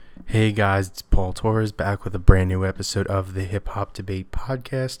Hey guys, it's Paul Torres back with a brand new episode of the Hip Hop Debate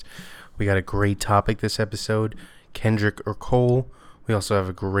Podcast. We got a great topic this episode, Kendrick or Cole. We also have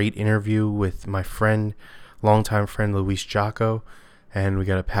a great interview with my friend, longtime friend Luis Jocko, and we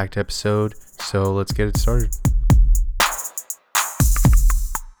got a packed episode, so let's get it started.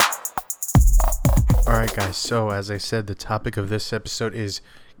 Alright guys, so as I said, the topic of this episode is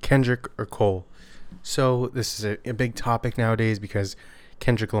Kendrick or Cole. So this is a big topic nowadays because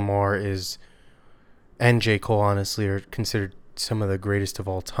Kendrick Lamar and J. Cole honestly are considered some of the greatest of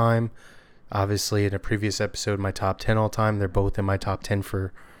all time. Obviously, in a previous episode, my top 10 all time, they're both in my top 10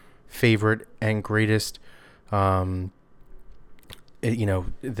 for favorite and greatest. It's kind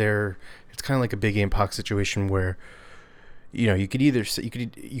of like a Big Pac situation where, you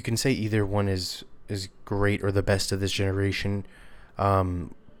can say either one is great or the best of this generation,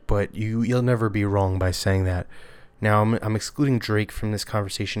 but you'll never be wrong by saying that. Now, I'm excluding Drake from this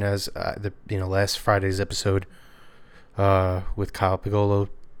conversation as last Friday's episode with Kyle Pagolo.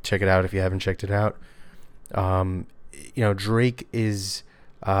 Check it out if you haven't checked it out. Drake is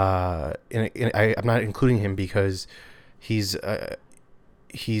I'm not including him because these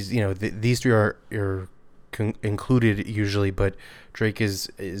three are included usually, but Drake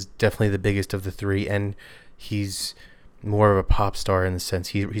is definitely the biggest of the three, and he's more of a pop star in the sense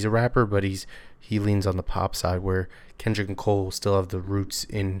he's a rapper, but he leans on the pop side, where Kendrick and Cole still have the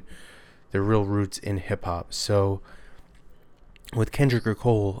real roots in hip hop. So with Kendrick or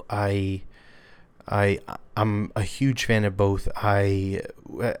Cole, I'm a huge fan of both. I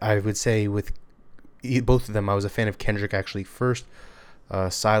would say with both of them, I was a fan of Kendrick actually first.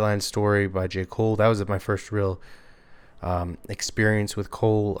 Sideline Story by J. Cole, that was my first real experience with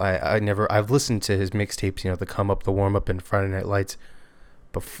Cole. I've listened to his mixtapes, the Come Up, the Warm Up, and Friday Night Lights.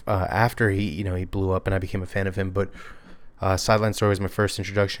 After he blew up and I became a fan of him, but Sideline Story was my first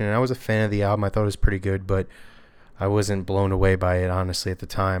introduction, and I was a fan of the album. I thought it was pretty good, but I wasn't blown away by it honestly at the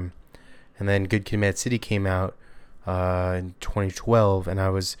time. And then Good Kid, Mad City came out in 2012, and I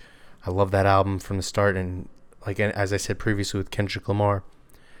loved that album from the start. And as I said previously with Kendrick Lamar,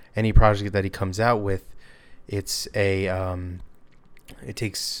 any project that he comes out with, it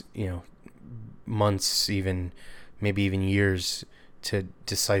takes months, maybe even years to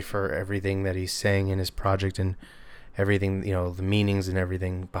decipher everything that he's saying in his project and everything, the meanings and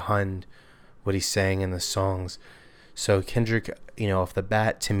everything behind what he's saying in the songs. So Kendrick, off the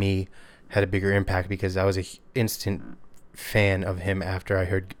bat, to me, had a bigger impact because I was an instant fan of him after I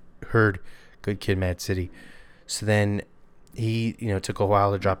heard Good Kid, Mad City. So then he, took a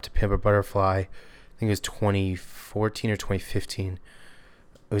while to drop To Pimp a Butterfly. I think it was 2014 or 2015.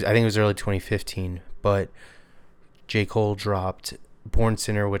 I think it was early 2015, but J. Cole dropped Born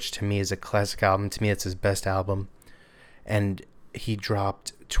Sinner, which to me is a classic album. To me, it's his best album. And he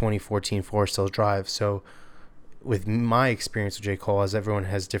dropped 2014 Forest Hills Drive. So with my experience with J. Cole, as everyone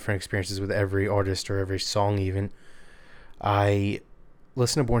has different experiences with every artist or every song even, I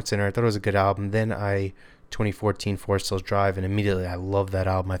listened to Born Sinner. I thought it was a good album. Then 2014 Forest Hills Drive, and immediately I loved that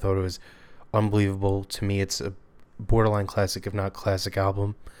album. I thought it was unbelievable. To me, it's a borderline classic, if not classic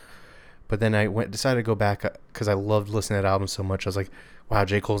album. But then I decided to go back because I loved listening to that album so much. I was like, wow,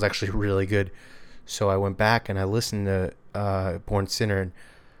 J. Cole's actually really good. So I went back and I listened to Born Sinner, and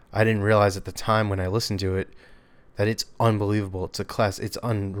I didn't realize at the time when I listened to it that it's unbelievable. It's a class. It's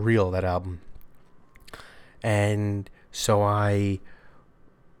unreal, that album. And so I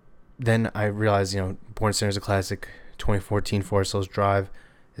realized, Born Sinner is a classic. 2014 Forest Hills Drive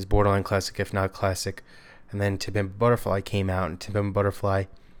is borderline classic, if not classic. And then To Pimp a Butterfly came out, and To Pimp a Butterfly,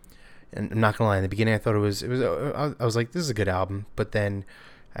 and I'm not gonna lie, in the beginning I thought I was like, this is a good album, but then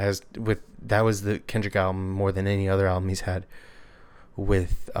that was the Kendrick album more than any other album he's had,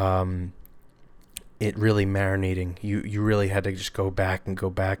 with it really marinating. You really had to just go back and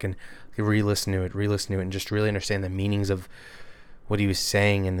re-listen to it, and just really understand the meanings of what he was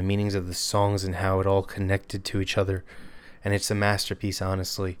saying and the meanings of the songs and how it all connected to each other. And it's a masterpiece,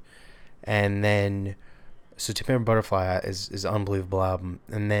 honestly. And then, so To Pimp a Butterfly is an unbelievable album.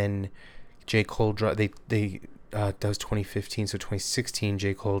 And then J. Cole dropped, that was 2015, so 2016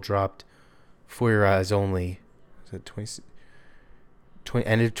 J. Cole dropped For Your Eyes Only. Was it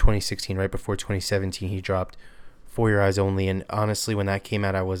end of 2016, right before 2017, he dropped For Your Eyes Only. And honestly, when that came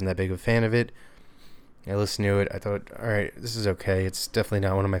out, I wasn't that big of a fan of it. I listened to it, I thought, alright, this is okay. It's definitely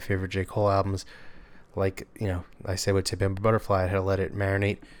not one of my favorite J. Cole albums. Like, I said with To Pimp a Butterfly, I had to let it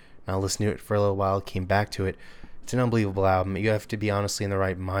marinate. And I listened to it for a little while, came back to it. It's an unbelievable album. You have to be honestly in the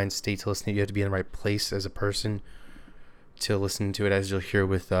right mind state to listen to it. You have to be in the right place as a person to listen to it, as you'll hear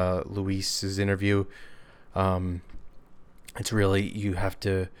with Luis's interview. It's really, you have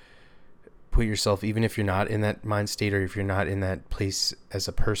to put yourself, even if you're not in that mind state or if you're not in that place as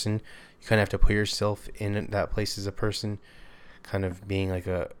a person, you kind of have to put yourself in that place as a person, kind of being like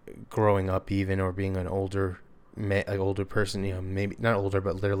a growing up even, or being an older person, maybe not older,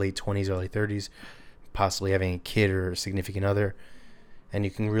 but their late 20s, early 30s, possibly having a kid or a significant other, and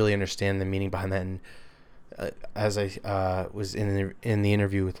you can really understand the meaning behind that. And as I was in the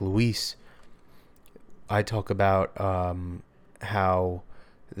interview with Luis, I talk about how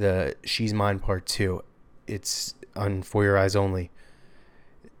the She's Mine Part 2, it's on For Your Eyes Only.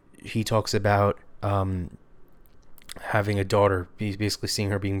 He talks about having a daughter. He's basically seeing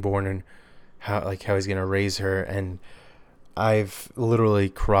her being born and how he's going to raise her. And I've literally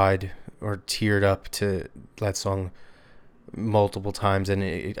cried or teared up to that song multiple times, and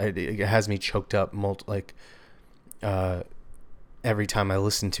it has me choked up every time I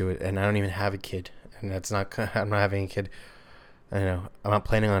listen to it. And I don't even have a kid, and I'm not having a kid. I'm not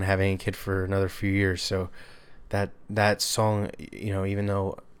planning on having a kid for another few years. So that song, even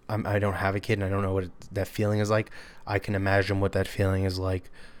though I don't have a kid and I don't know what that feeling is like, I can imagine what that feeling is like,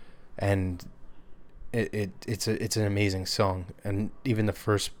 and it's an amazing song. And even the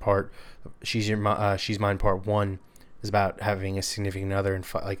first part, She's Mine Part 1, is about having a significant other and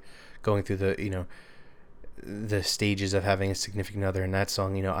going through the stages of having a significant other. In that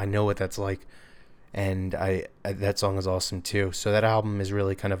song, I know what that's like, and I that song is awesome too. So that album is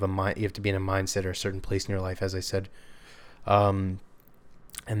really kind of you have to be in a mindset or a certain place in your life, as I said. And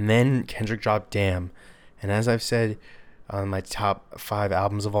then Kendrick dropped Damn, and as I've said on my top 5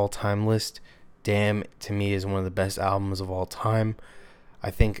 albums of all time list, Damn to me is one of the best albums of all time.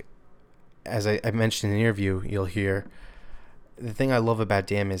 I think, as I mentioned in the interview, you'll hear, the thing I love about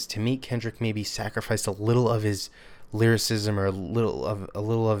Damn is, to me, Kendrick maybe sacrificed a little of his lyricism or a little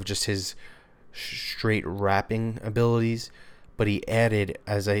of just his straight rapping abilities, but he added,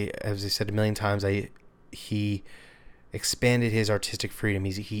 as I said a million times, he expanded his artistic freedom.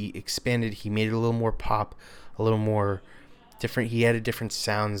 He made it a little more pop, a little more different. He added different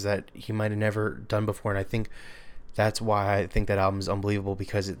sounds that he might have never done before, and I think that's why I think that album is unbelievable,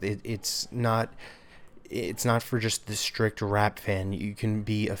 because it's not for just the strict rap fan. You can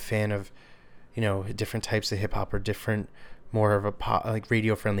be a fan of different types of hip hop, or different, more of a pop, like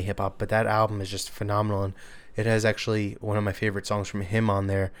radio friendly hip hop. But that album is just phenomenal, and it has actually one of my favorite songs from him on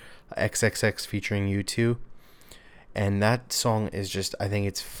there, XXX featuring U2. And that song is just, I think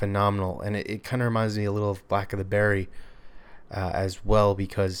it's phenomenal. And it kind of reminds me a little of Black of the Berry as well,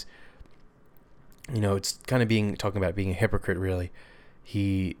 because, it's kind of talking about being a hypocrite, really.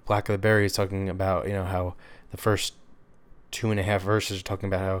 Black of the Berry is talking about, how the first 2.5 verses are talking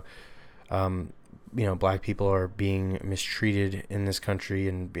about how, black people are being mistreated in this country,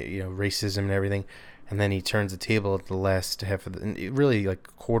 and, racism and everything. And then he turns the table at the last half of really like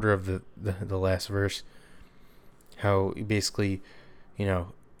a quarter of the last verse. How basically, you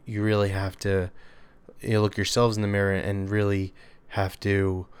really have to look yourselves in the mirror and really have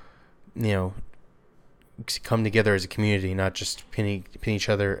to, come together as a community, not just pin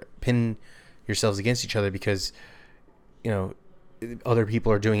yourselves against each other, because, other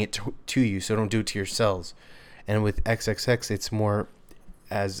people are doing it to you, so don't do it to yourselves. And with XXX, it's more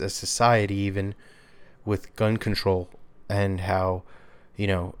as a society, even with gun control, and how,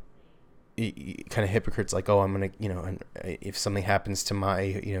 kind of hypocrites, like, oh, I'm gonna, if something happens to my,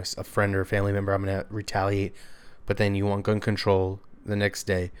 a friend or a family member, I'm gonna retaliate, but then you want gun control the next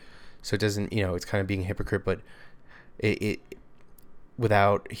day. So it doesn't, it's kind of being a hypocrite. But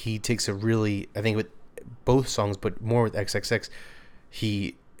he takes a really, I think with both songs, but more with XXX,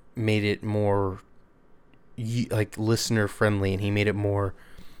 he made it more like listener friendly, and he made it more,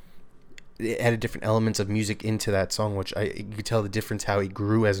 it added different elements of music into that song, which you could tell the difference, how he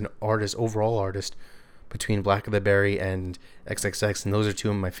grew as an artist, overall artist, between Black of the Berry and XXX, and those are two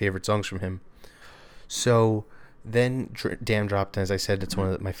of my favorite songs from him. So then Damn dropped, and as I said, it's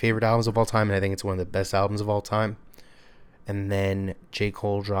one of my favorite albums of all time, and I think it's one of the best albums of all time. And then J.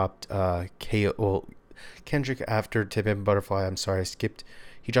 Cole dropped Kendrick after Tip and Butterfly. I'm sorry, I skipped.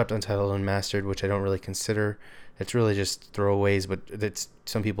 He dropped Untitled Unmastered, which I don't really consider. It's really just throwaways, but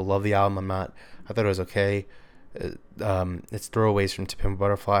some people love the album. I'm not. I thought it was okay. It's throwaways from Tip and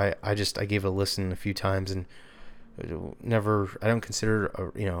Butterfly. I gave it a listen a few times, and never. I don't consider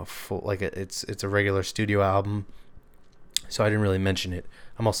it full, like it's a regular studio album, so I didn't really mention it.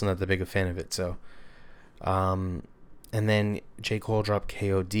 I'm also not that big a fan of it. So, and then J. Cole dropped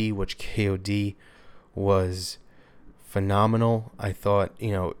KOD, which KOD was phenomenal. I thought,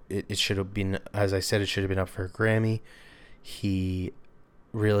 it should have been, as I said, it should have been up for a Grammy. He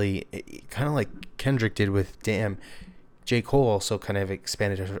really, kind of like Kendrick did with Damn, J. Cole also kind of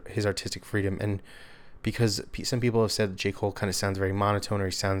expanded his artistic freedom, and because some people have said that J. Cole kind of sounds very monotone, or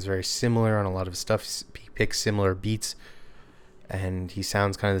he sounds very similar on a lot of his stuff. He picks similar beats, and he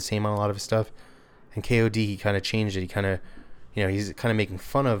sounds kind of the same on a lot of his stuff. And KOD, he kind of changed it. He kind of, he's kind of making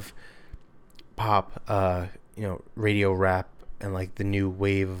fun of pop, radio rap, and like the new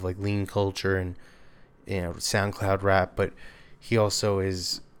wave of like lean culture and SoundCloud rap, but he also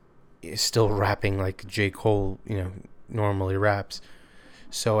is still rapping like J. Cole, normally raps.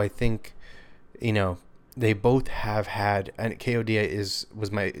 So I think, they both have had, and KOD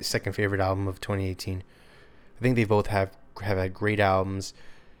was my second favorite album of 2018. I think they both have had great albums.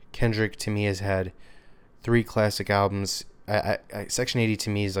 Kendrick to me has had 3 classic albums. Section 80 to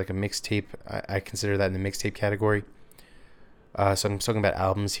me is like a mixtape. I consider that in the mixtape category. So I'm talking about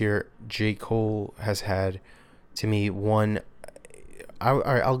albums here. J. Cole has had, to me, one.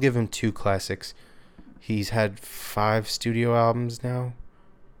 I'll give him 2 classics. He's had 5 studio albums now.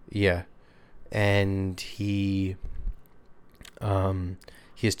 Yeah, and he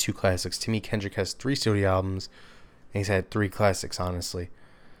has 2 classics. To me, Kendrick has 3 studio albums, and he's had 3 classics. Honestly,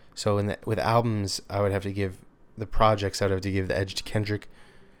 so with albums, I would have to give the projects. I would have to give the edge to Kendrick.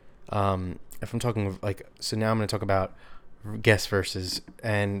 If I'm talking so now I'm going to talk about guest verses,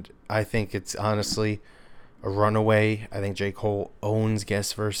 and I think it's honestly a runaway. I think J. Cole owns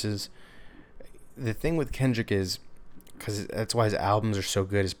guest verses. The thing with Kendrick is, because that's why his albums are so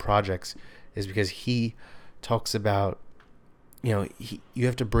good, his projects, is because he talks about, you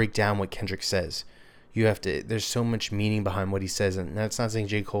have to break down what Kendrick says. There's so much meaning behind what he says, and that's not saying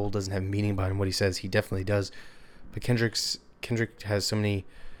J. Cole doesn't have meaning behind what he says. He definitely does, but Kendrick has so many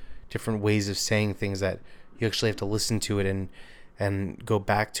different ways of saying things that you actually have to listen to it and go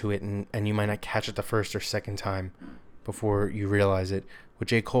back to it, and you might not catch it the first or second time before you realize it. With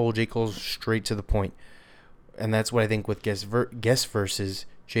J. Cole's straight to the point, and that's what I think with guest verses,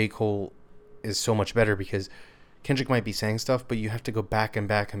 J. Cole is so much better, because Kendrick might be saying stuff, but you have to go back and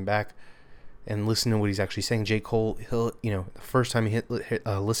back and back and listen to what he's actually saying. J. Cole, the first time you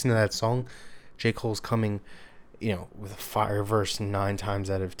listen to that song, J. Cole's coming, with a fire verse 9 times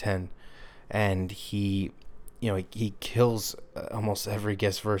out of 10, and he kills almost every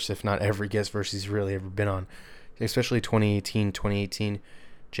guest verse, if not every guest verse he's really ever been on. Especially 2018,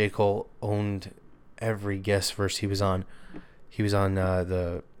 J. Cole owned every guest verse he was on. He was on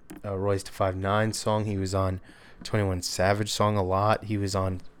the Royce da 5'9" song. He was on 21 Savage song a lot. He was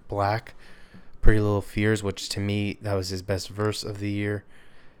on Black, Pretty Little Fears, which to me, that was his best verse of the year.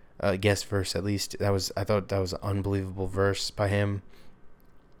 Guest verse, at least. I thought that was an unbelievable verse by him.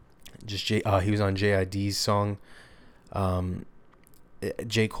 He was on JID's song.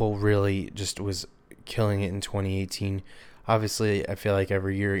 J. Cole really just was killing it in 2018. Obviously, I feel like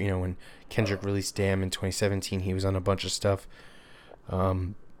every year, when Kendrick released Damn in 2017, he was on a bunch of stuff.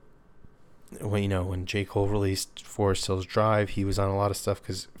 When J. Cole released Forest Hills Drive, he was on a lot of stuff,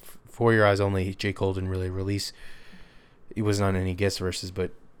 because For Your Eyes Only, J. Cole didn't really release. He wasn't on any guest verses,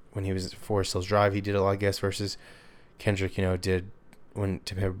 but when he was Forest Hills Drive, he did a lot of guest verses. Kendrick, did when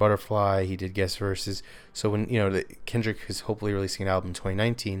To Pimp a Butterfly, he did guest verses. So when Kendrick is hopefully releasing an album in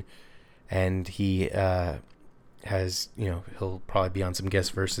 2019, and he has he'll probably be on some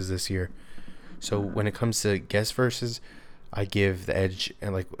guest verses this year. So when it comes to guest verses, I give the edge,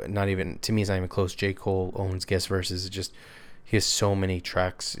 and not even, to me, it's not even close. J. Cole owns guest verses. It's just, he has so many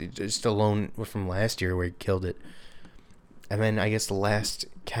tracks, just alone from last year where he killed it. And then I guess the last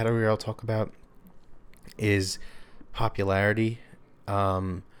category I'll talk about is popularity.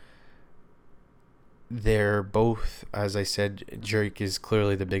 They're both, as I said, Drake is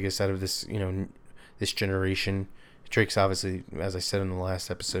clearly the biggest out of this, this generation. Drake's obviously, as I said in the last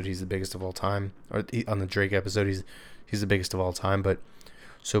episode, he's the biggest of all time. Or on the Drake episode, he's the biggest of all time. But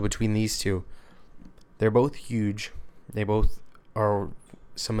so between these two, they're both huge. They both are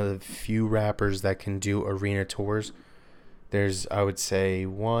some of the few rappers that can do arena tours. There's, I would say,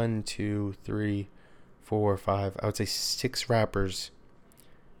 1, 2, 3, 4, 5. I would say 6 rappers.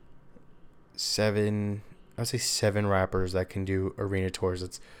 7. I would say 7 rappers that can do arena tours.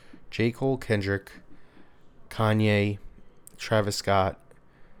 It's J. Cole, Kendrick, Kanye, Travis Scott,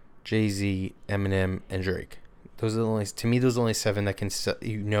 Jay-Z, Eminem, and Drake. Those are those are only 7 that can,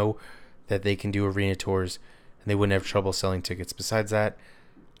 that they can do arena tours, and they wouldn't have trouble selling tickets. Besides that,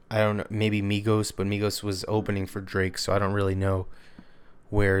 I don't know, maybe Migos, but Migos was opening for Drake, so I don't really know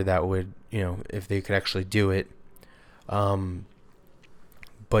where that would, if they could actually do it.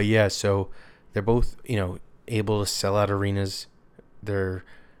 But yeah, so they're both, able to sell out arenas. They're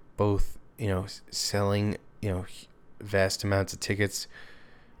both, selling, vast amounts of tickets.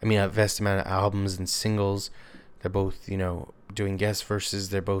 I mean, a vast amount of albums and singles. They're both, doing guest verses.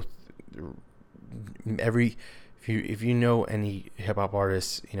 They're both every if you know any hip hop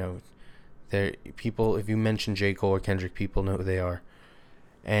artists, they're people. If you mention J. Cole or Kendrick, people know who they are.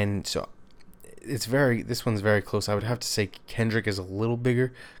 And so this one's very close. I would have to say Kendrick is a little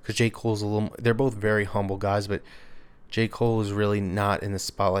bigger because J. Cole's a little. They're both very humble guys, but J. Cole is really not in the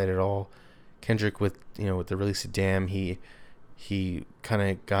spotlight at all. Kendrick with the release of Damn, he kind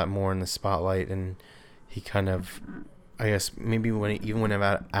of got more in the spotlight, and he kind of, I guess maybe when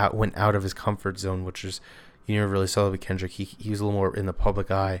went out of his comfort zone, which is you never really saw it with Kendrick. He was a little more in the public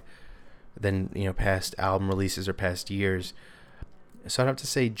eye than past album releases or past years. So I'd have to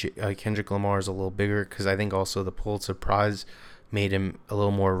say Kendrick Lamar is a little bigger because I think also the Pulitzer Prize made him a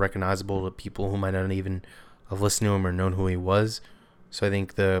little more recognizable to people who might not even have listened to him or known who he was. So I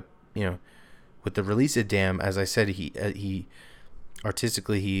think with the release of Damn, as I said, he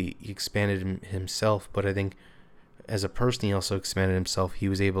artistically he expanded himself, but I think as a person he also expanded himself. He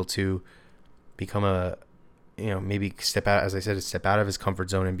was able to become maybe step out, as I said, step out of his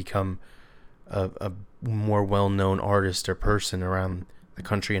comfort zone and become a more well-known artist or person around the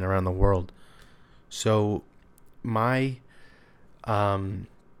country and around the world. So my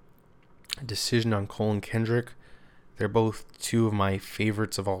decision on Cole and Kendrick, they're both two of my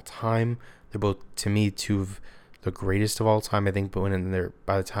favorites of all time. They're both, to me, two of the greatest of all time. I think, but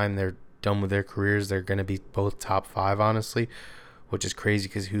by the time they're done with their careers, they're going to be both top 5, honestly, which is crazy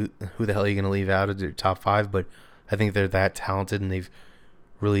because who the hell are you going to leave out of the top 5? But I think they're that talented and they've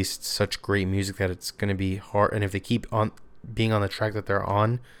released such great music that it's going to be hard. And if they keep on being on the track that they're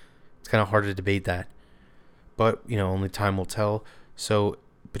on, it's kind of hard to debate that. But, only time will tell. So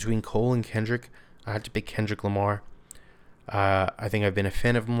between Cole and Kendrick, I have to pick Kendrick Lamar. I think I've been a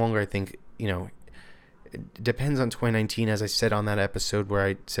fan of him longer. I think, it depends on 2019, as I said on that episode where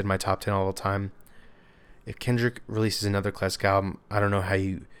I said my top 10 all the time. If Kendrick releases another classic album, I don't know how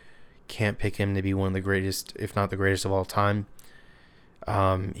you can't pick him to be one of the greatest, if not the greatest of all time.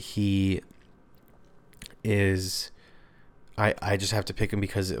 He is, I just have to pick him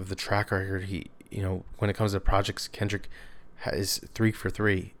because of the track record. He, when it comes to projects, Kendrick is 3 for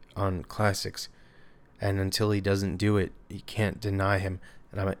 3 on classics, and until he doesn't do it, you can't deny him.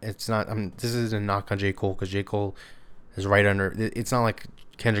 And this isn't a knock on J. Cole because J. Cole is right under. It's not like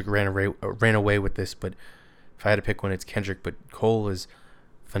Kendrick ran away with this, but if I had to pick one, it's Kendrick. But Cole is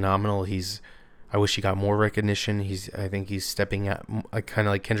phenomenal. I wish he got more recognition. I think he's stepping out, kind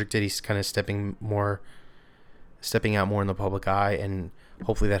of like Kendrick did. He's kind of stepping out more in the public eye, and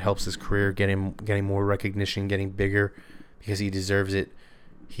hopefully that helps his career, getting more recognition, getting bigger, because he deserves it.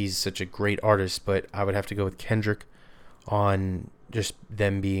 He's such a great artist, but I would have to go with Kendrick on just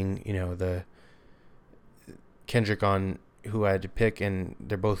them being, the Kendrick on who I had to pick, and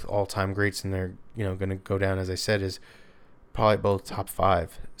they're both all-time greats, and they're, going to go down, as I said, as probably both top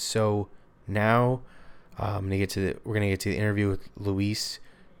 5. So now we're gonna get to the interview with Luis.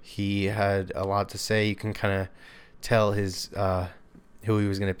 He had a lot to say. You can kind of tell his who he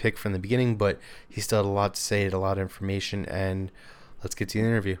was going to pick from the beginning, but he still had a lot to say, had a lot of information, and let's get to the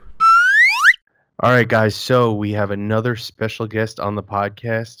interview. All right, guys. So we have another special guest on the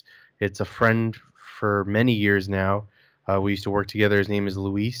podcast. It's a friend for many years now. We used to work together. His name is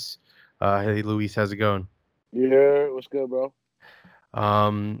Luis. Hey, Luis, how's it going? Yeah, what's good, bro?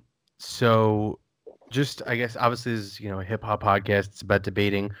 So just, I guess, obviously this is, a hip hop podcast. It's about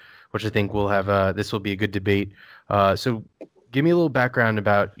debating, which I think we'll have, this will be a good debate. So give me a little background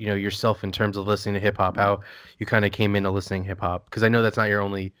about, yourself in terms of listening to hip hop, how you kind of came into listening hip hop, because I know that's not your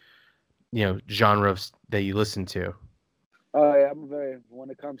only, genre that you listen to. Yeah, when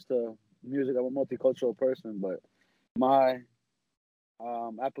it comes to music, I'm a multicultural person, but my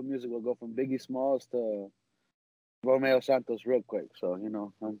Apple Music will go from Biggie Smalls to Romeo Santos real quick. So,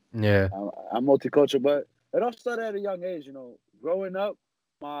 Yeah. I'm multicultural, but it all started at a young age, growing up.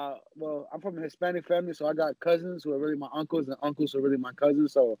 I'm from a Hispanic family, so I got cousins who are really my uncles, and uncles who are really my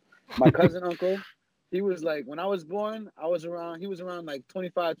cousins. So my cousin uncle, he was like, when I was born, he was around like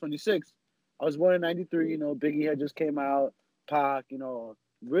 25, 26. I was born in 93, Biggie had just came out, Pac,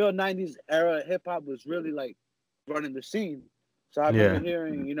 real 90s era hip hop was really like running the scene. So I remember Yeah.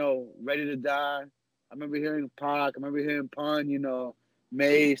 hearing, Ready to Die. I remember hearing Pac. I remember hearing Pun,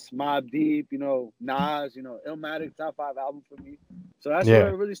 Mace, Mobb Deep, Nas, Illmatic, top 5 album for me. So that's where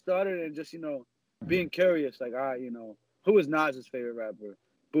Yeah. it really started, and just, being curious, like, all right, who is Nas's favorite rapper?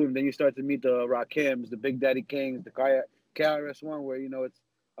 Boom, then you start to meet the Rakims, the Big Daddy Kings, the KRS-One, where, it's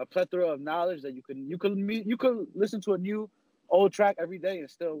a plethora of knowledge that you could listen to a new old track every day and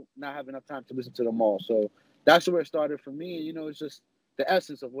still not have enough time to listen to them all. So that's where it started for me. It's just the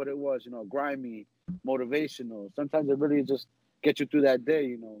essence of what it was, grimy, motivational. Sometimes it really just get you through that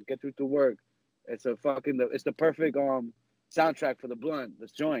day, get through to work. It's the perfect soundtrack for the blunt, the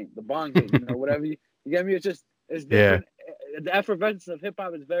joint, the bong hit, whatever you get me. It's Yeah. different. The effervescence of hip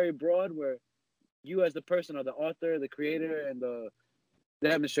hop is very broad, where you as the person or the author, the creator, and the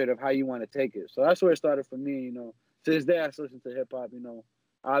demonstrator of how you want to take it. So that's where it started for me. To this day, I still listen to hip hop.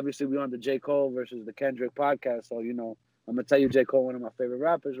 Obviously we on the J. Cole versus the Kendrick podcast. So I'm gonna tell you, J. Cole, one of my favorite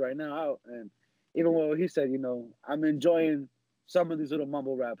rappers right now out. And even what he said, I'm enjoying some of these little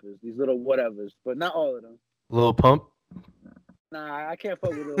mumble rappers, these little whatevers, but not all of them. Lil Pump. Nah, I can't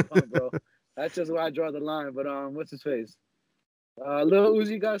fuck with Lil Pump, bro. That's just where I draw the line. But what's his face? Lil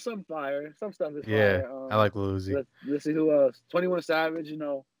Uzi got some fire. Some stuff is Yeah, fire. I like Lil Uzi. Let's see who else. 21 Savage.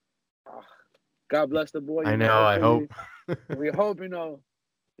 Ah, God bless the boy. I know. I Hopefully hope. we hope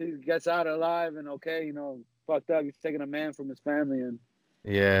he gets out alive and okay. Fucked up. He's taking a man from his family, and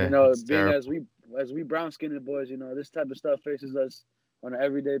Yeah, it's being terrible. as we brown skinned boys, this type of stuff faces us on an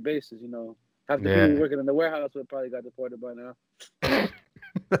everyday basis. Half the people we Yeah. working in the warehouse would probably got deported by now.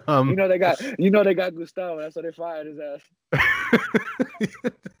 um. They got Gustavo. That's why they fired his ass.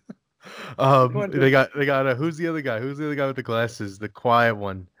 They got who's the other guy? Who's the other guy with the glasses? The quiet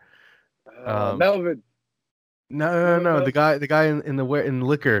one. Um. Melvin. No, no, Remember no, no. Mel? The guy in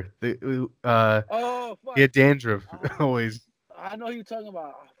liquor. Oh He fuck. had dandruff Uh, always. I know who you're talking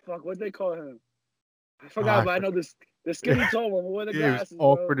about. Oh, fuck, what they call him? I Oh, forgot, but I know this the skinny tall one with the Yeah, it was glasses, bro.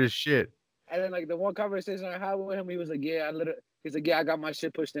 awkward as shit. And then like the one conversation I had with him, he was like, "Yeah, he's like, yeah, I got my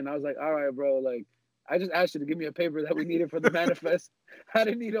shit pushed in." I was like, "All right, bro. Like, I just asked you to give me a paper that we needed for the manifest. I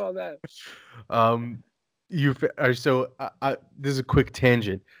didn't need all that." Um, this is a quick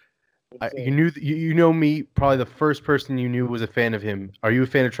tangent. You So, knew you know me. Probably the first person you knew was a fan of him. Are you a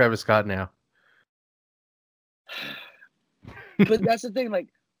fan of Travis Scott now? but that's the thing. Like,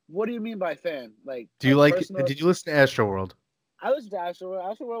 what do you mean by fan? Like Do you a like? personal? Did you listen to Astroworld? I was Astro.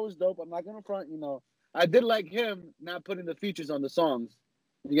 Astro was dope. I'm not gonna front. I did like him not putting the features on the songs.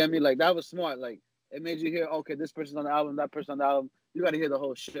 You get me? Like that was smart. Like it made you hear, okay, this person's on the album, that person on the album. You got to hear the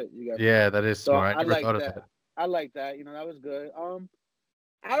whole shit. You get me? Yeah, that is So smart. I I never like thought of that. that. I like that. That was good.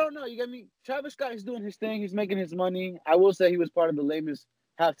 I don't know. You get me? Travis Scott is doing his thing. He's making his money. I will say he was part of the lamest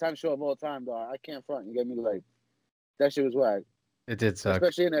halftime show of all time, though. I can't front. You get me? Like that shit was whack, It did suck,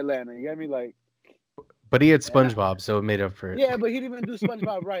 especially in Atlanta. You get me? Like, but he had and SpongeBob, so it made up for it. yeah, but he didn't even do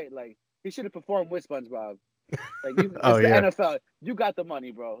SpongeBob right. Like he should have performed with SpongeBob. Like Oh it's the yeah, NFL. You got the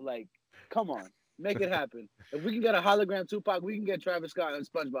money, bro. Like, come on, make it happen. If we can get a hologram Tupac, we can get Travis Scott and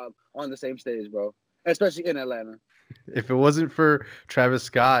SpongeBob on the same stage, bro. Especially in Atlanta, if it wasn't for Travis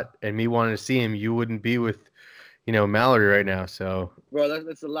Scott and me wanting to see him, you wouldn't be with Mallory right now. So bro.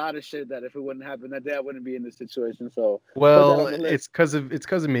 That's a lot of shit that if it wouldn't happen that day, I wouldn't be in this situation. So put that well, on the it's list.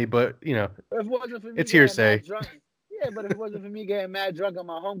 because of me, but If it wasn't for me it's getting hearsay. mad drunk, yeah, but if it wasn't for me getting mad drunk at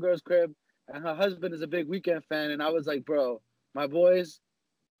my homegirl's crib, and her husband is a big Weekend fan, and I was like, bro, my boys.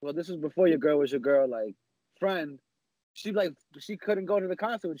 Well, this was before your girl was your girl, like friend. She couldn't go to the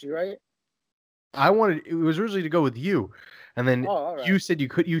concert with you, right? It was originally to go with you, and then Oh, all you right. said you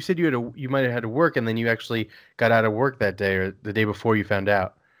could. You said you might have had to work, and then you actually got out of work that day or the day before you found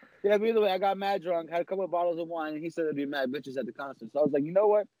out. Yeah, but either way, I got mad drunk, had a couple of bottles of wine, and he said there'd be mad bitches at the concert. So I was like, you know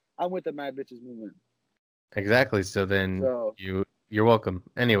what? I'm with the mad bitches movement. Exactly. So then So you're welcome.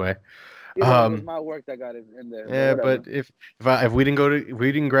 Anyway, either way, it was um, my work that got in there, but yeah, but whatever. if if we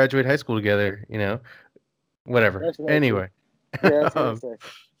didn't graduate high school together, whatever. That's very true. Anyway, Yeah, that's um, hearsay.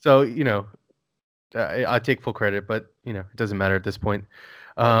 so I take full credit, but it doesn't matter at this point.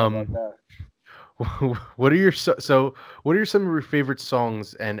 I don't know about Um, that. what are your what are some of your favorite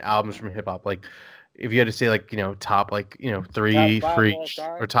songs and albums from hip hop? Like, if you had to say like top like Top three five for all each or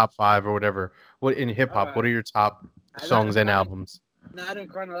time. top five or whatever. What in hip All hop? What right. are your top I got songs them and albums? not in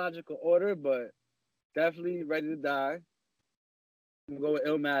chronological order, but definitely Ready to Die. I'm gonna go with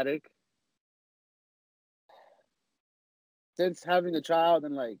Illmatic. Since having a child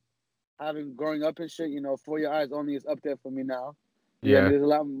and like having growing up and shit, For Your Eyes Only is up there for me now. Yeah, I mean, Yeah, there's a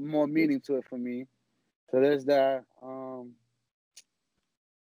lot more meaning to it for me. So there's that. I'm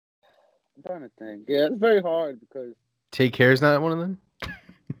trying to think. Yeah, it's very hard because Take Care is not one of them.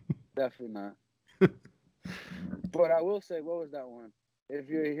 definitely not. But I will say, what was that one? If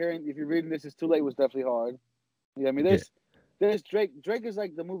you're reading this, it's too late. Was definitely hard. Yeah, I mean, Yeah, there's Drake. Drake is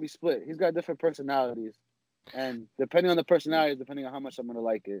like the movie Split. He's got different personalities, and depending on the personalities, depending on how much I'm gonna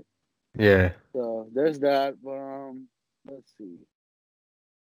like it. yeah. So there's that. But let's see.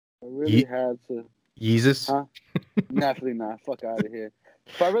 I really had to, Yeezus. huh? Definitely not. Fuck out of here.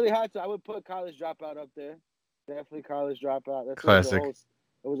 If I really had to, I would put College Dropout up there. Definitely college dropout. That's what was the whole. Classic.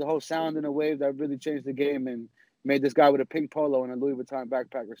 It was a whole sound and a wave that really changed the game and made this guy with a pink polo and a Louis Vuitton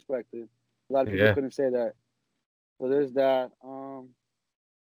backpack respected. A lot of people Yeah, couldn't say that. So there's that.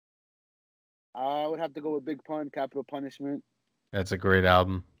 I would have to go with Big Pun, Capital Punishment. that's a great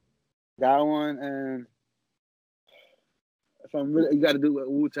album. That one, and if I'm really, you got to do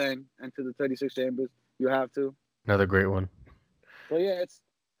Wu Tang into the 36 Chambers. You have to. Another great one. So yeah, it's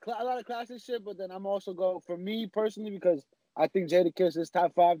a lot of classic shit. But then I'm also go for me personally because I think Jadakiss is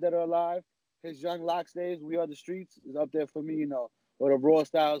top five that are alive. His Young Locks days, We Are the Streets, is up there for me. Or the Raw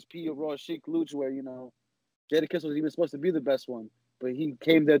Styles, P, or Raw Chic, Luch, where Jadakiss was even supposed to be the best one, but he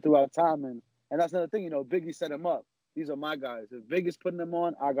came there throughout time, and that's another thing. Biggie set him up. These are my guys. If Biggie's putting them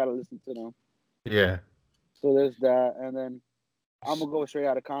on, I gotta listen to them. Yeah. So there's that, and then I'm gonna go straight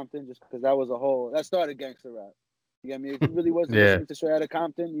out of Compton just because that started gangster rap. You get me? If you really wasn't Yeah. listening to straight out of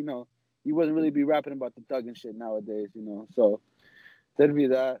Compton, you wouldn't really be rapping about the thug and shit nowadays. So that'd be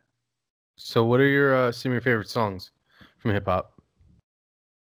that. So, what are some of your favorite songs from hip hop?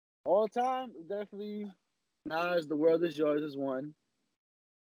 All time, definitely. Nas, "The World Is Yours" is one,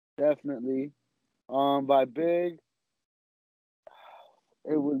 definitely. By Big,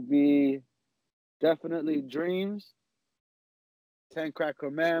 it would be definitely "Dreams," "Ten Crack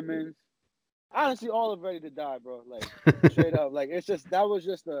Commandments." Honestly, all of "Ready to Die," bro. Like straight up, like it's just that was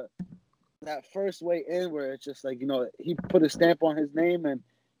just that first way in where it's just like he put a stamp on his name and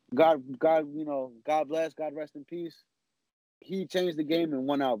God bless, God rest in peace. He changed the game in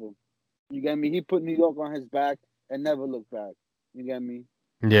one album. You get me? He put New York on his back and never looked back. You get me?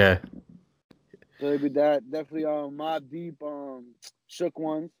 Yeah. So it'd be that definitely Mobb Deep, Shook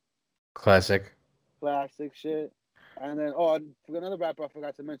Ones, Classic. classic shit. And then for another rapper I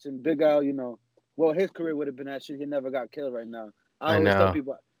forgot to mention, Big L. Well his career would have been that shit. He never got killed right now. I I always tell know.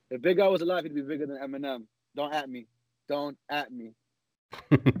 people if Big L was alive, he'd be bigger than Eminem. Don't at me. Don't at me.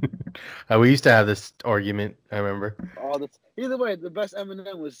 We used to have this argument. I remember. Either way, the best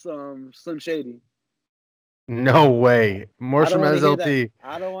Eminem was Slim Shady. No way. I don't Marshall want to Mathers hear that. LP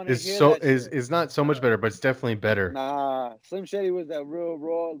I don't want to is hear so that shit. is not so much Nah, better, but it's definitely better. nah. Slim Shady was that real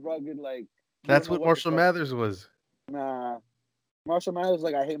raw, rugged, like you don't That's know what what to Marshall fuck. Mathers was. Nah, Marshall Mathers was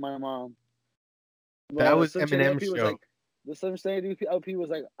like I hate my mom. That was Slim Shady Eminem's LP was show. like the Slim Shady LP was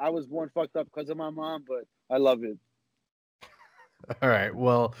like I was born fucked up because of my mom, but I love it. All right.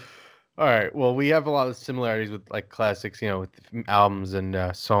 Well, all right. Well, we have a lot of similarities with like classics, with albums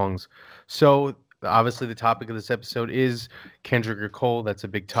and songs. So obviously, the topic of this episode is Kendrick or Cole. That's a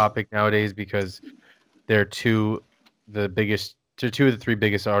big topic nowadays because they're they're two of the three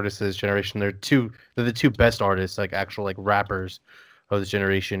biggest artists of this generation. They're the two best artists, like actual like rappers of this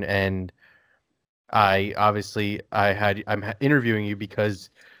generation. And I'm interviewing you because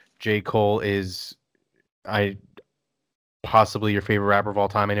J. Cole is I possibly your favorite rapper of all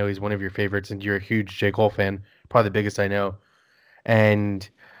time. I know he's one of your favorites, and you're a huge J. Cole fan, probably the biggest I know. And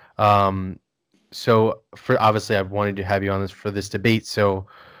um, so for obviously, I've wanted to have you on this for this debate. So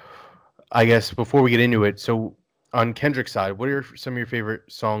I guess before we get into it, so on Kendrick's side, what are some of your favorite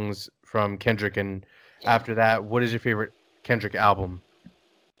songs from Kendrick? And after that, what is your favorite Kendrick album?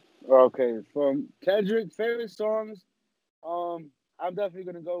 Okay, from Kendrick, favorite songs. I'm definitely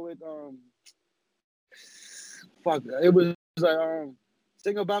gonna go with fuck. It was like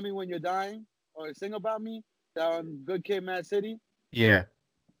 "Sing About Me When You're Dying" or "Sing About Me." That "Good Kid, Mad City." Yeah,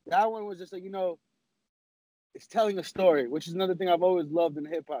 That one was just like it's telling a story, which is another thing I've always loved in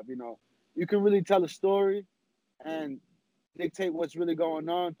hip hop. You can really tell a story and dictate what's really going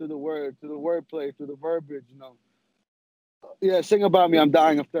on through the wordplay, through the verbiage. Yeah, "Sing About Me," I'm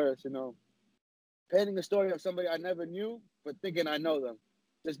dying of thirst. Painting a story of somebody I never knew, but thinking I know them,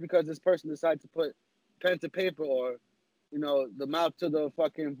 just because this person decided to put pen to paper or, the mouth to the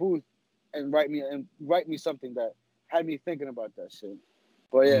fucking booth and write me something that had me thinking about that shit.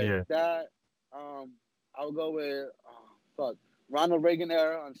 But yeah, yeah, that I'll go with fuck Ronald Reagan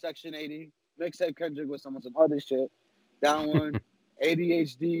era on Section 80, mixtape Kendrick with some other shit. That one,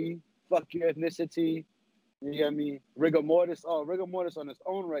 ADHD, fuck your ethnicity. You get me? Rigor mortis. Oh, rigor mortis on its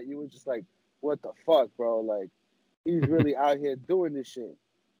own right. You was just like, what the fuck, bro? Like, he's really out here doing this shit.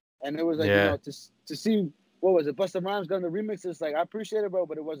 And it was like, yeah, to see what was it, Busta Rhymes done the remix. It's like I appreciate it, bro,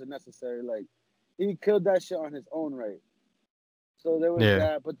 but it wasn't necessary. Like, he killed that shit on his own right. So there was yeah.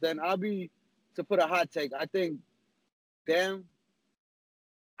 that. But then to put a hot take. I think, damn,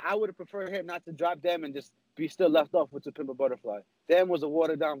 I would have preferred him not to drop Damn and just be still left off with the Pimp a Butterfly. Damn was a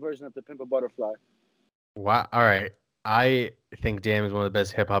watered down version of the Pimp a Butterfly. Wow. All right. I think Damn is one of the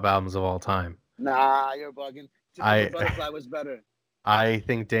best hip hop albums of all time. Nah, you're bugging. To Pimp a I Butterfly was better. I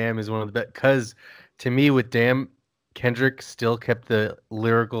think Damn is one of the best because to me with Damn, Kendrick still kept the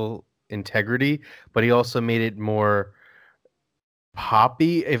lyrical integrity, but he also made it more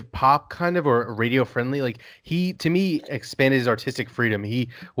poppy, if pop kind of or radio friendly. Like he to me expanded his artistic freedom. He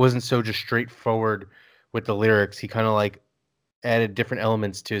wasn't so just straightforward with the lyrics. He kind of like added different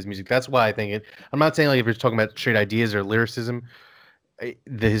elements to his music. That's why I think it. I'm not saying like if you're talking about straight ideas or lyricism,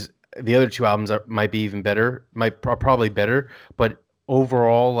 the other two albums might be even better, probably better, but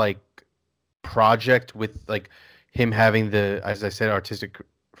overall like project with like him having the, as I said, artistic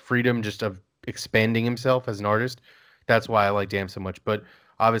freedom just of expanding himself as an artist. That's why I like Damn so much. But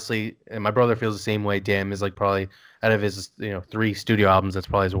obviously, and my brother feels the same way. Damn is like probably out of his three studio albums, that's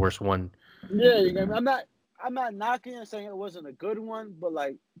probably his worst one. Yeah, you get me. I'm not knocking and saying it wasn't a good one, but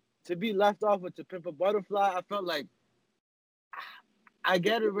like to be left off with To Pimp a Butterfly, I felt like I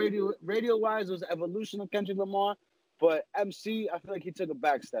get it. Radio wise, it was an evolution of Kendrick Lamar, but MC, I feel like he took a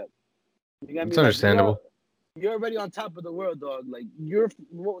back step. You get It's me? Like understandable. you're already on top of the world, dog. Like you're.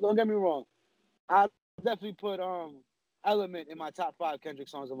 Don't get me wrong. I definitely put Element in my top five Kendrick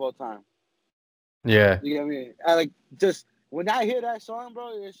songs of all time. Yeah. You get me? I like just when I hear that song,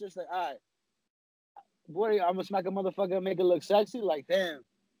 bro, it's just like, all right, boy, I'm gonna smack a motherfucker and make it look sexy. Like, damn.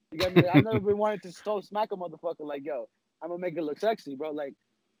 You get me? I've never been wanting to so smack a motherfucker like, yo, I'm gonna make it look sexy, bro. Like,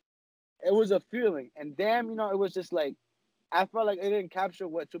 it was a feeling. And damn, it was just like I felt like it didn't capture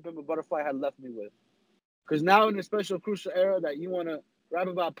what Two Pimp a Butterfly had left me with. Because now in a special crucial era that you wanna rap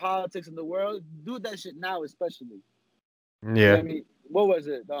about politics in the world, do that shit now, especially. You Yeah. get me? What was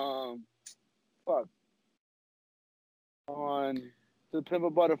it? Fuck. On To Pimp a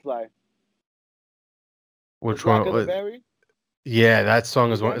Butterfly. The Which Black one? of the Berry. Yeah, that song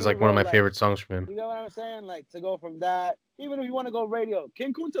You get is me, like one of bro? my Like, favorite songs from him. you know what I'm saying? Like to go from that, even if you want to go radio,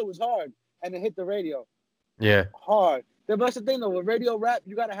 King Kunta was hard and it hit the radio Yeah. hard. That's the thing though, with radio rap,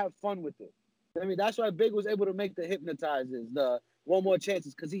 you gotta have fun with it. I mean, that's why Big was able to make the Hypnotizers, the One More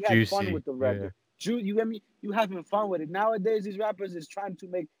Chances, because he had fun Juicy. with the Yeah. record. You get me? You having fun with it. Nowadays, these rappers is trying to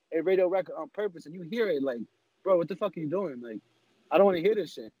make a radio record on purpose, and you hear it like, bro, what the fuck are you doing? Like, I don't want to hear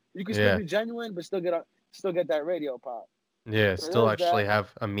this shit. You can still Yeah. be genuine, but still get that radio pop. Yeah. So Still there's actually that.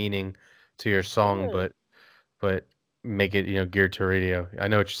 have a meaning to your song, Yeah. but make it, geared to radio. I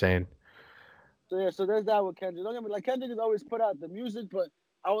know what you're saying. So there's that with Kendrick. Don't get me like Kendrick has always put out the music, but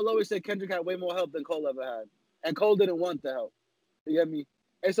I will always say Kendrick had way more help than Cole ever had, and Cole didn't want the help. You get me?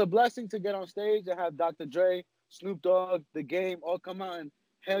 It's a blessing to get on stage and have Dr. Dre, Snoop Dogg, The Game all come out and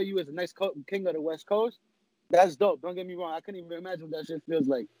hail you as the next king of the West Coast. That's dope. Don't get me wrong. I couldn't even imagine what that shit feels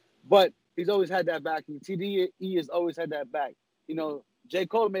like. But he's always had that backing. TDE has always had that back. J.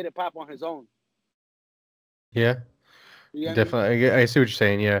 Cole made it pop on his own. Yeah. You get me? Definitely. I see what you're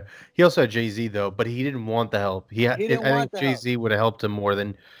saying. Yeah. He also had Jay-Z though, but he didn't want the help. He didn't I want think the help. Jay-Z would have helped him more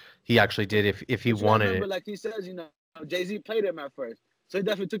than he actually did if he But you gotta wanted remember, it. like he says, Jay Z played him at first, so he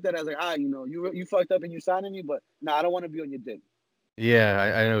definitely took that as like, you fucked up and you signing me, but nah, I don't want to be on your dick.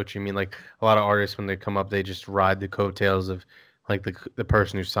 Yeah, I know what you mean. Like a lot of artists when they come up, they just ride the coattails of like the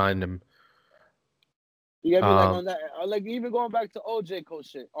person who signed them. You get me? Like Um, on that, like even going back to OJ Cole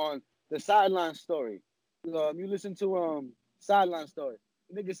shit on the sideline story. You listen to sideline story.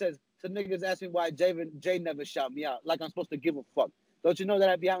 The nigga says, so niggas ask me why Jay never shout me out, like I'm supposed to give a fuck. Don't you know that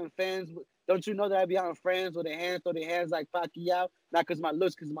I be having fans? Don't you know that I be having friends with their hands, throw their hands like Pacquiao? Not because my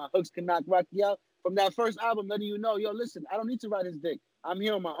looks, because my hooks can knock Rocky out. From that first album, letting you know, yo, listen, I don't need to ride his dick. I'm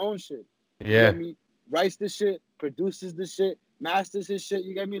here on my own shit. You get yeah, me? Writes this shit, produces this shit, masters his shit.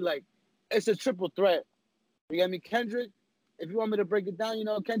 You get me? Like, it's a triple threat. You get me? Kendrick, if you want me to break it down,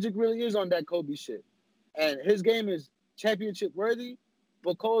 Kendrick really is on that Kobe shit. And his game is championship worthy,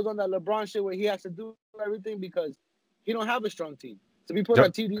 but Cole's on that LeBron shit where he has to do everything because he don't have a strong team. To be put on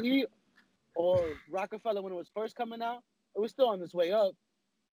don't TDE or Rockefeller when it was first coming out, it was still on its way up.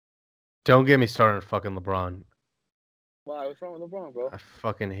 don't get me started on fucking LeBron. Why? What's wrong with LeBron, bro? I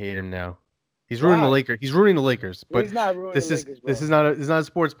fucking hate him now. He's ruining the Why? Lakers. He's ruining the Lakers. But He's not ruining the Lakers, this bro. is not a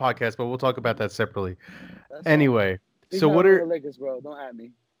sports podcast, but we'll talk about that separately. That's fine. Anyway, He's so not what ruining are the Lakers, bro. Don't at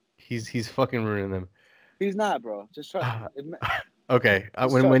me. he's fucking ruining them. He's not, bro. Just trust me. Okay,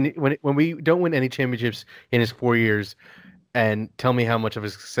 Just trust me. when we don't win any championships in his 4 years, and tell me how much of a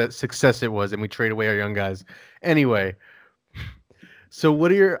success it was, and we trade away our young guys. Anyway, so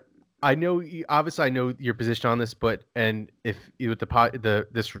what are your? I know obviously I know your position on this, but and if you with the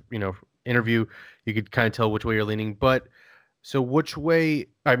this interview, you could kind of tell which way you're leaning. But so which way?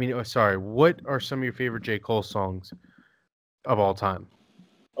 I mean, sorry, what are some of your favorite J. Cole songs of all time?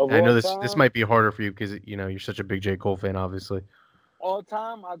 Of And I all know this time, might be harder for you because you're such a big J. Cole fan, obviously. all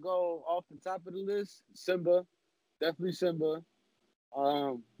time, I go off the top of the list. Simba, definitely Simba.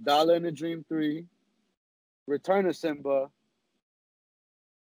 Dollar in the Dream 3, Return of Simba.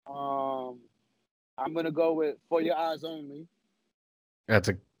 Um, I'm gonna go with For Your Eyes Only. That's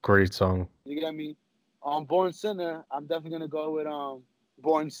a great song. You get me? Born Sinner. I'm definitely gonna go with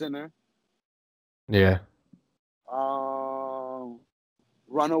Born Sinner. Yeah,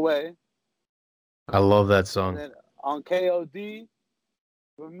 Runaway, I love that and song. then on KOD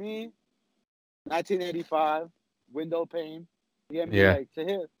for me, 1985, Window Pane. You get me? Yeah, Like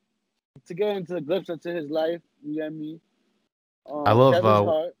to get into the glimpse into his life. You get me? I love Kevin's uh,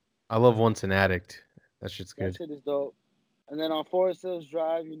 Heart. I love Once an Addict. That shit's That good. shit is dope. And then on Forest Hills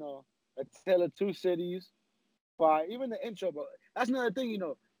Drive, A Tale of Two Cities. Fire. Even the intro, bro. That's another thing,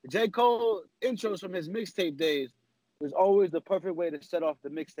 J. Cole intros from his mixtape days was always the perfect way to set off the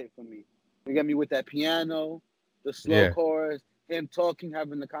mixtape for me. You get me with that piano, the slow Yeah, chorus, him talking,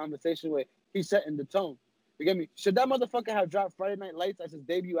 having the conversation where he's setting the tone. You get me? Should that motherfucker have dropped Friday Night Lights as his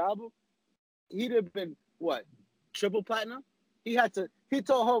debut album? He'd have been what? Triple platinum? He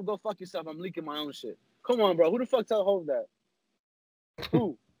told Hov, go fuck yourself, I'm leaking my own shit. Come on, bro. Who the fuck tell Hov that?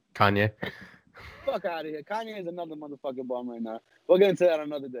 Who? Kanye. Fuck out of here. Kanye is another motherfucking bum right now. We'll get into that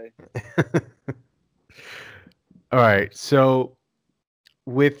another day. All right, so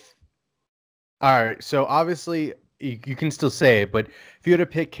with all right, so obviously you can still say it, but if you had to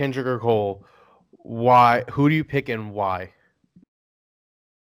pick Kendrick or Cole, why? Who do you pick and why?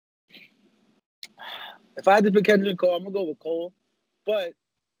 If I had to pick Kendrick Cole, I'm gonna go with Cole. But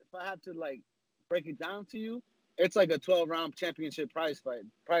if I have to like break it down to you, it's like a 12 round championship prize fight.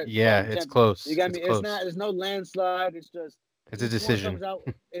 Yeah, it's Champ. You close. got It's me? It's close. not. There's no landslide. It's just It's a each one decision. comes out.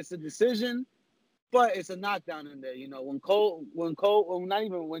 It's a decision, but it's a knockdown in there. When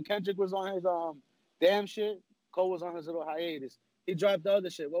Kendrick was on his damn shit, Cole was on his little hiatus. He dropped the other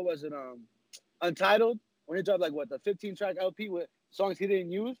shit. What was it? Untitled. When he dropped like what the 15 track LP with songs he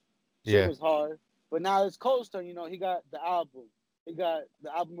didn't use, shit Yeah, was hard. But now it's Cole's turn. He got the album. He got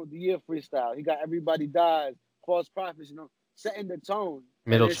the album of the year freestyle. He got Everybody Dies, False Prophets. Setting the tone.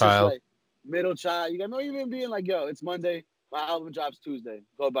 And middle it's just child. like middle child. You got no even being like, yo, it's Monday. My album drops Tuesday.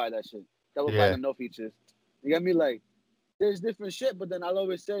 Go buy that shit. Double Yeah, platinum, no features. You got me? Like, there's different shit, but then I'll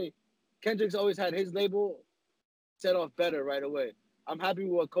always say Kendrick's always had his label set off better right away. I'm happy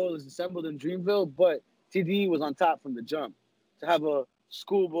with what Cole has assembled in Dreamville, but TDE was on top from the jump. To have a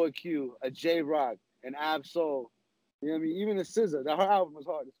Schoolboy Q, a J Rock, an Ab Soul, you know what I mean? Even a SZA, that her album was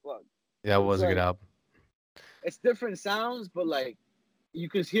hard as fuck. that So it's was a good like album. it's different sounds, but like you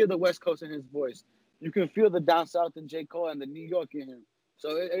can hear the West Coast in his voice. You can feel the down south in J. Cole and the New York in him.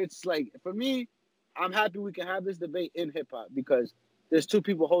 So it's like for me, I'm happy we can have this debate in hip hop because there's two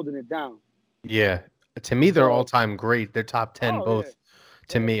people holding it down. Yeah, to me they're all So, time great. They're top 10 oh yeah, both.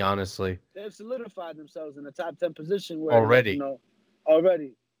 To they've me, honestly, they've solidified themselves in the top 10 position where like already.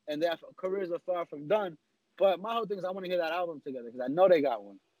 already, and their careers are far from done. But my whole thing is I want to hear that album together because I know they got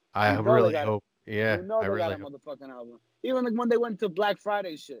one. I You know they really got it. hope. Yeah, You know I they got really a hope. motherfucking album. Even like when they went to Black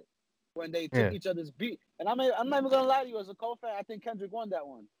Friday shit, when they took Yeah, each other's beat. And I'm not even gonna lie to you as a Cole fan, I think Kendrick won that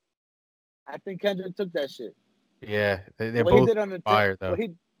one. I think Kendrick took that shit. yeah, they're What he both did on the fire though.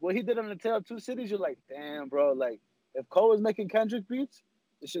 what he did on the Tale of Two Cities, you're like, damn, bro. Like, if Cole was making Kendrick beats,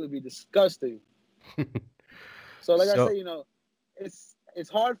 this shit would be disgusting. So, like I So say, it's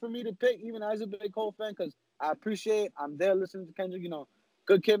hard for me to pick, even as a big Cole fan, because I appreciate I'm there listening to Kendrick.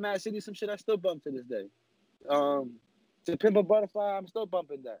 Good Kid, Mad City, some shit I still bump to this day. Um, to Pimp a Butterfly, I'm still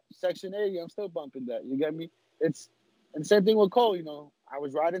bumping that. Section 80, I'm still bumping that. You get me? It's and same thing with Cole. I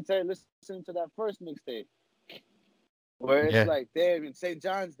was riding to listening to that first mixtape where it's yeah, like, damn, in St.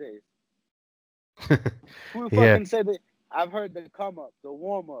 John's days, who yeah, fucking said that? I've heard the come up, the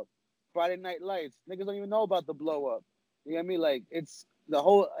warm up, Friday Night Lights. Niggas don't even know about the blow up. You get me? Like it's the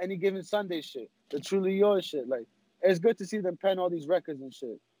whole any given Sunday shit, the truly yours shit. Like it's good to see them pen all these records and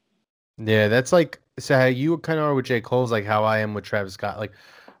shit. yeah. That's like so how you kind of are with J. Cole's like how I am with Travis Scott. Like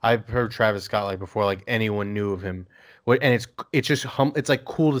I've heard Travis Scott like before, like anyone knew of him. And it's just it's like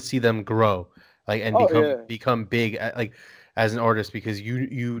cool to see them grow, like and Oh become yeah, become big like as an artist because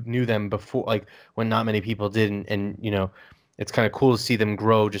you knew them before, like when not many people did, and it's kind of cool to see them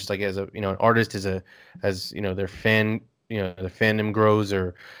grow, just like as a an artist as their their fandom grows,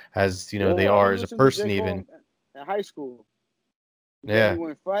 or as they yeah. I are was as a listening to person J Cole even. in high school. You get me? Yeah,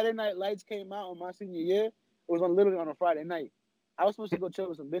 When Friday Night Lights came out on my senior year, it was literally on a Friday night. I was supposed to go chill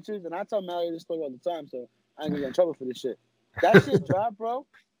with some bitches, and I tell Mallory this story all the time, so I ain't gonna get in trouble for this shit. That shit dropped, bro.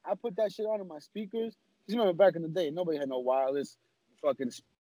 I put that shit on in my speakers. You remember back in the day, nobody had no wireless fucking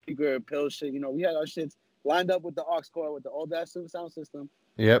speaker pill shit. We had our shits lined up with the aux cord with the old ass sound system.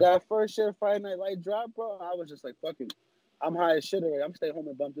 yep. That first shit Friday Night Light drop, bro, I was just like, fuck it. I'm high as shit already. I'm stay home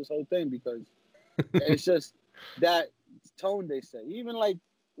and bump this whole thing because it's just that tone they say. Even like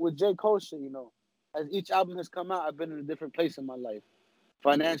with J. Cole shit, as each album has come out, I've been in a different place in my life.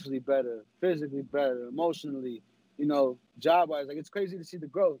 Financially better, physically better, emotionally, job wise. Like it's crazy to see the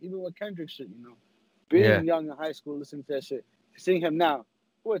growth, even with Kendrick shit, Yeah. Being young in high school, listening to that shit, seeing him now.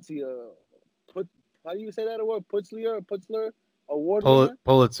 What's he put how do you say that word? Putzler award winner?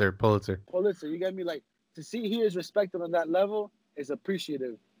 Pulitzer. Pulitzer. You get me? Like to see he is respected on that level is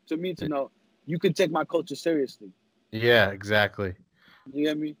appreciative to me to know you can take my culture seriously. Yeah, exactly. You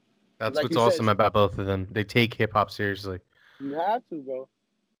get me? That's Like what's he says, awesome about both of them. They take hip hop seriously. you have to, bro.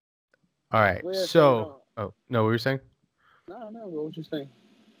 All right. But yeah, so So, oh no, what were you saying? no, bro. What you saying?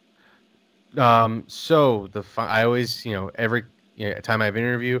 So I always, every time I have an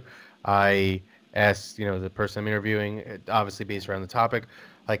interview, I ask, the person I'm interviewing, obviously based around the topic,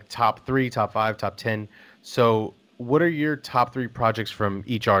 like top three, top five, top 10. So, what are your top three projects from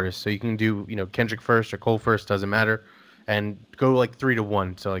each artist? So you can do, Kendrick first or Cole first, doesn't matter, and go like 3 to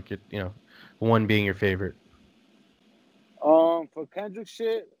 1. So like, one being your favorite. For Kendrick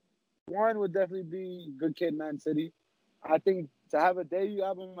shit, one would definitely be Good Kid, Man City. I think to have a debut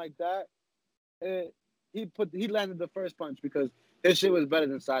album like that, it, he landed the first punch because his shit was better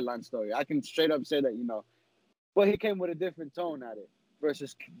than Sideline Story. I can straight up say that, but he came with a different tone at it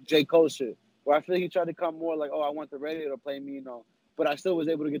versus J. Cole shit, where I feel he tried to come more like, oh, I want the radio to play me, but I still was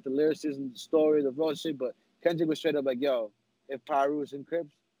able to get the lyricism, the story, the raw shit. But Kendrick was straight up like, yo, if Pyrus and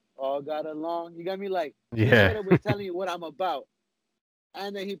Crips all got along, you got me like he Yeah. straight up was telling you what I'm about.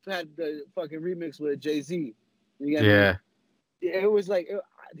 And then he had the fucking remix with Jay-Z. You get me? Yeah. It was like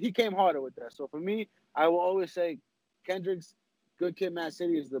he came harder with that. So for me, I will always say Kendrick's Good Kid, Mad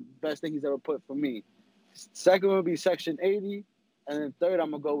City is the best thing he's ever put for me. Second would be Section 80, and then third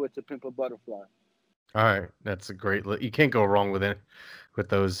I'm gonna go with To Pimp a Butterfly. All right. That's a great. You can't go wrong with it, with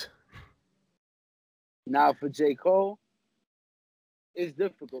those. Now for J. Cole, it's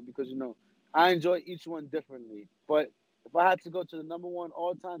difficult because I enjoy each one differently. But if I had to go to the number one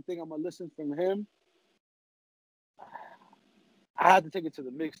all time thing I'm gonna listen from him, I had to take it to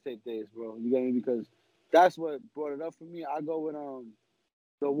the mixtape days, bro. You get me? Because that's what brought it up for me. I go with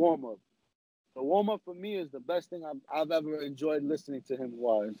the warm up. The warm up for me is the best thing I've ever enjoyed listening to him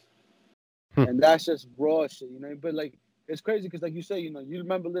was, and that's just raw shit, But like, it's crazy because like you say, you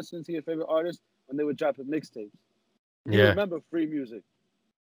remember listening to your favorite artist when they would drop the mixtapes. You Yeah. remember free music.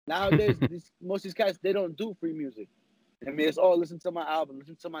 Nowadays, most of these cats they don't do free music. I mean, it's all listen to my album,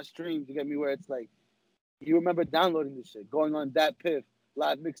 listen to my streams. You get me? Where it's like you remember downloading this shit, going on that piff,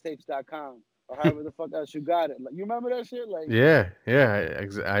 livemixtapes.com, or however the fuck else you got it. Like, you remember that shit? Like, Yeah. Yeah.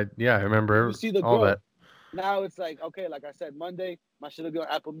 Yeah. I you remember see the all growth. that. Now it's like, okay, like I said, Monday, my shit will be on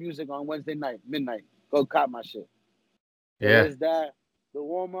Apple Music on Wednesday night, midnight. Go cop my shit. So Yeah. there's that. The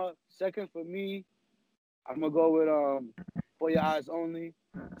warm up. Second for me, I'm gonna go with For Your Eyes Only.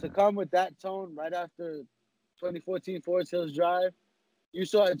 To come with that tone right after 2014 Forest Hills Drive, you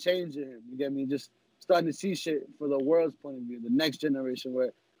saw a change in him. You get me? Just starting to see shit for the world's point of view, the next generation.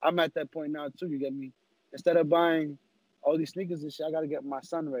 Where I'm at that point now too. You get me? Instead of buying all these sneakers and shit, I gotta get my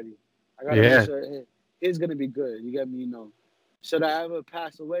son ready. I gotta make Yeah. sure he's gonna be good. You get me? Should I ever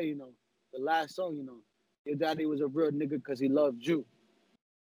pass away? The last song. Your daddy was a real nigga because he loved you.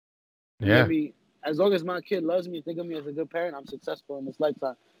 You get Yeah. me? As long as my kid loves me and think of me as a good parent, I'm successful in this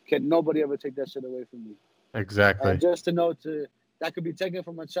lifetime. Can nobody ever take that shit away from me? And Exactly. just to know that could be taken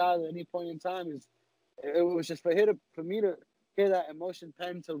from a child at any point in time is it was just for me to hear that emotion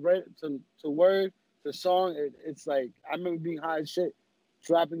pen to word to song. It's like I remember being high as shit,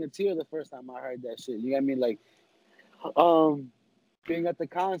 dropping a tear the first time I heard that shit. You get me? Like um being at the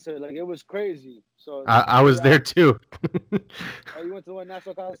concert, like it was crazy. So I for was there that, too. oh, you went to one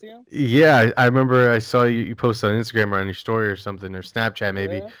National Coliseum? Yeah, I remember I saw you posted on Instagram or on your story or something or Snapchat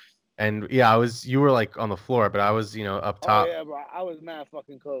maybe. Yeah. And yeah, you were like on the floor, but I was, up Oh top. yeah, bro. I was mad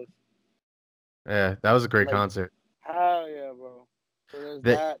fucking close. Yeah, that was a great Like concert. hell yeah, bro. So there's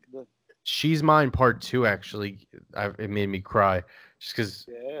That that. The She's Mine Part 2 actually, it made me cry just cuz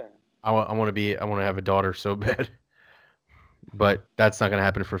yeah. I want to have a daughter so bad, but that's not going to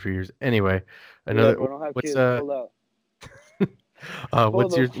happen for a few years. Anyway, Yeah, another bro. Don't have what's kids. Pull out. Pull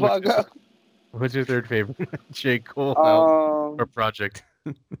what's the your fuck up. what's your third favorite J. Cole album or Um, project?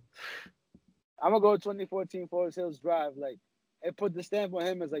 I'm gonna go 2014 Forest Hills Drive. Like, it put the stamp on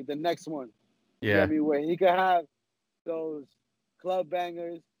him as like the next one. You get Yeah. me? Where he could have those club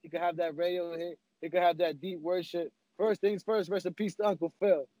bangers. He could have that radio hit. He could have that deep worship. First things first. Rest in peace to Uncle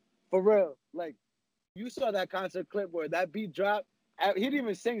Phil. For real. Like, you saw that concert clip where that beat dropped. He didn't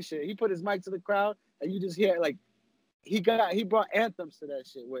even sing shit. He put his mic to the crowd, and you just hear like he brought anthems to that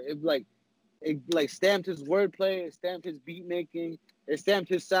shit where it like stamped his wordplay, it stamped his beat making, it stamped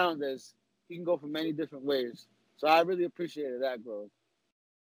his sound as he can go for many different ways. So I really appreciated that, bro.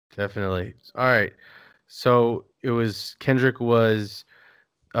 Definitely. All right. So it was Kendrick was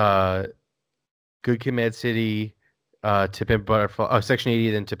uh Good Kid, Mad City, To Pimp a Butterfly. Oh, Section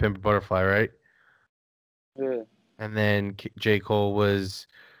 80, then To Pimp a Butterfly, right? Yeah, And then J. Cole was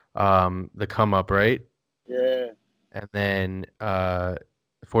The Come Up, right? yeah. And then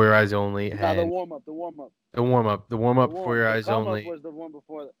For Your Eyes Only, Now and the warm up, The warm up For Your the Eyes come up Only. was the one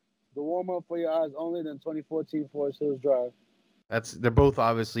before that. The warm up for your eyes only, then 2014 Forest Hills Drive. They're both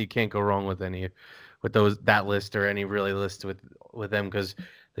obviously, you can't go wrong with any with those, that list, or any really list with them, because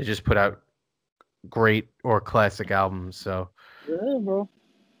they just put out great or classic albums. So Yeah, bro.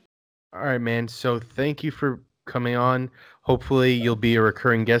 all right, man. So thank you for coming on. Hopefully you'll be a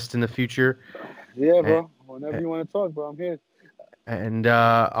recurring guest in the future. Yeah, And, bro. Whenever you want to talk, bro, I'm here. and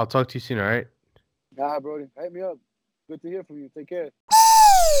I'll talk to you soon, all right? Nah, Brody. Hit me up. Good to hear from you. Take care.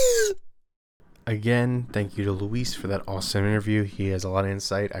 Again, thank you to Luis for that awesome interview. He has a lot of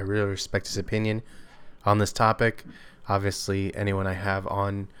insight. I really respect his opinion on this topic. Obviously, anyone I have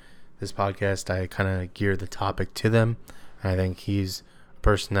on this podcast, I kind of gear the topic to them. I think he's a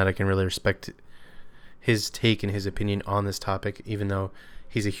person that I can really respect his take and his opinion on this topic, even though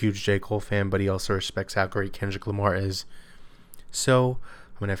he's a huge J. Cole fan, but he also respects how great Kendrick Lamar is. So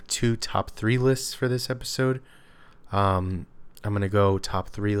I'm going to have two top 3 lists for this episode. I'm going to go top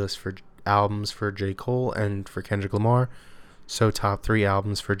 3 lists for albums for J. Cole and for Kendrick Lamar. So top 3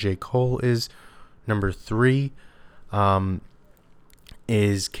 albums for J. Cole is number 3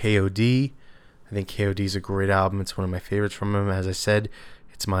 is KOD. I think KOD is a great album. It's one of my favorites from him. As I said,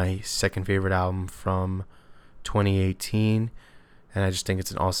 it's my second favorite album from 2018, and I just think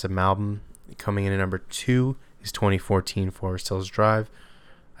it's an awesome album. Coming in at number 2 is 2014 Forest Hills Drive.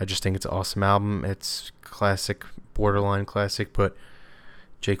 I just think it's an awesome album. It's classic, borderline classic, but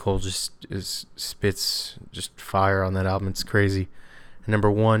J. Cole just spits just fire on that album. It's crazy. And number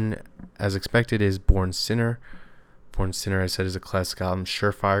 1, as expected, is Born Sinner. Born Sinner, I said, is a classic album,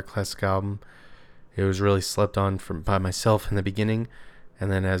 surefire classic album. It was really slept on by myself in the beginning,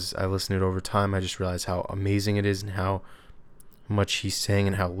 and then as I listened to it over time, I just realized how amazing it is and how much he's saying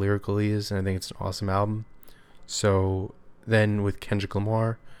and how lyrical he is, and I think it's an awesome album. So then with Kendrick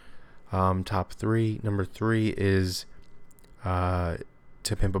Lamar, top 3, number 3 is To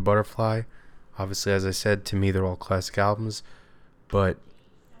Pimp a Butterfly. Obviously, as I said, to me they're all classic albums, but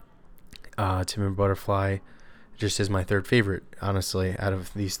To Pimp a Butterfly just is my third favorite, honestly, out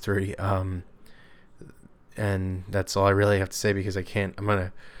of these 3. And that's all I really have to say, because I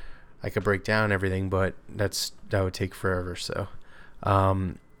could break down everything, but that would take forever. So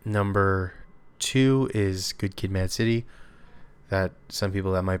number 2 is Good Kid, Mad City. That some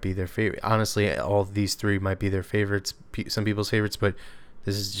people, that might be their favorite. Honestly, all of these 3 might be their favorites, some people's favorites, but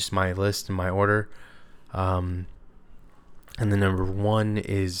this is just my list and my order. And the number 1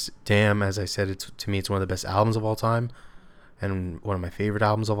 is Damn. As I said, to me it's one of the best albums of all time and one of my favorite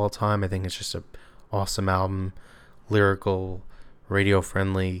albums of all time. I think it's just a awesome album, lyrical, radio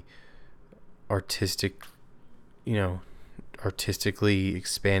friendly, artistic, artistically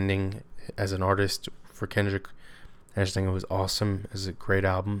expanding as an artist for Kendrick. I just think it was awesome. It's a great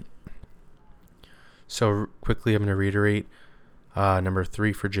album. So quickly, I'm going to reiterate. Number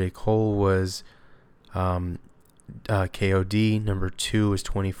 3 for J. Cole was KOD. Number 2 was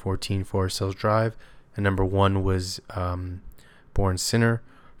 2014 Forest Hills Drive. And number 1 was Born Sinner.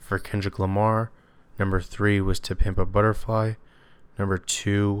 For Kendrick Lamar, number 3 was To Pimp a Butterfly. Number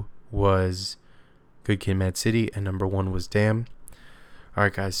 2 was Good Kid, Mad City. And number 1 was Damn.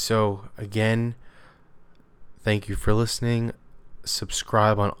 Alright, guys. So, again, thank you for listening.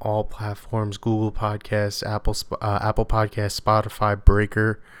 Subscribe on all platforms: Google Podcasts, Apple Podcasts, Spotify,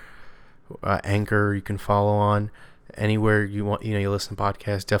 Breaker, Anchor. You can follow on anywhere you want. You listen to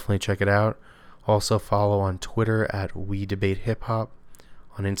podcasts. Definitely check it out. Also follow on Twitter at We Debate Hip Hop,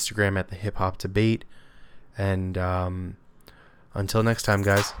 on Instagram at The Hip Hop Debate, and until next time,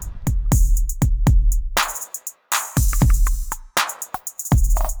 guys.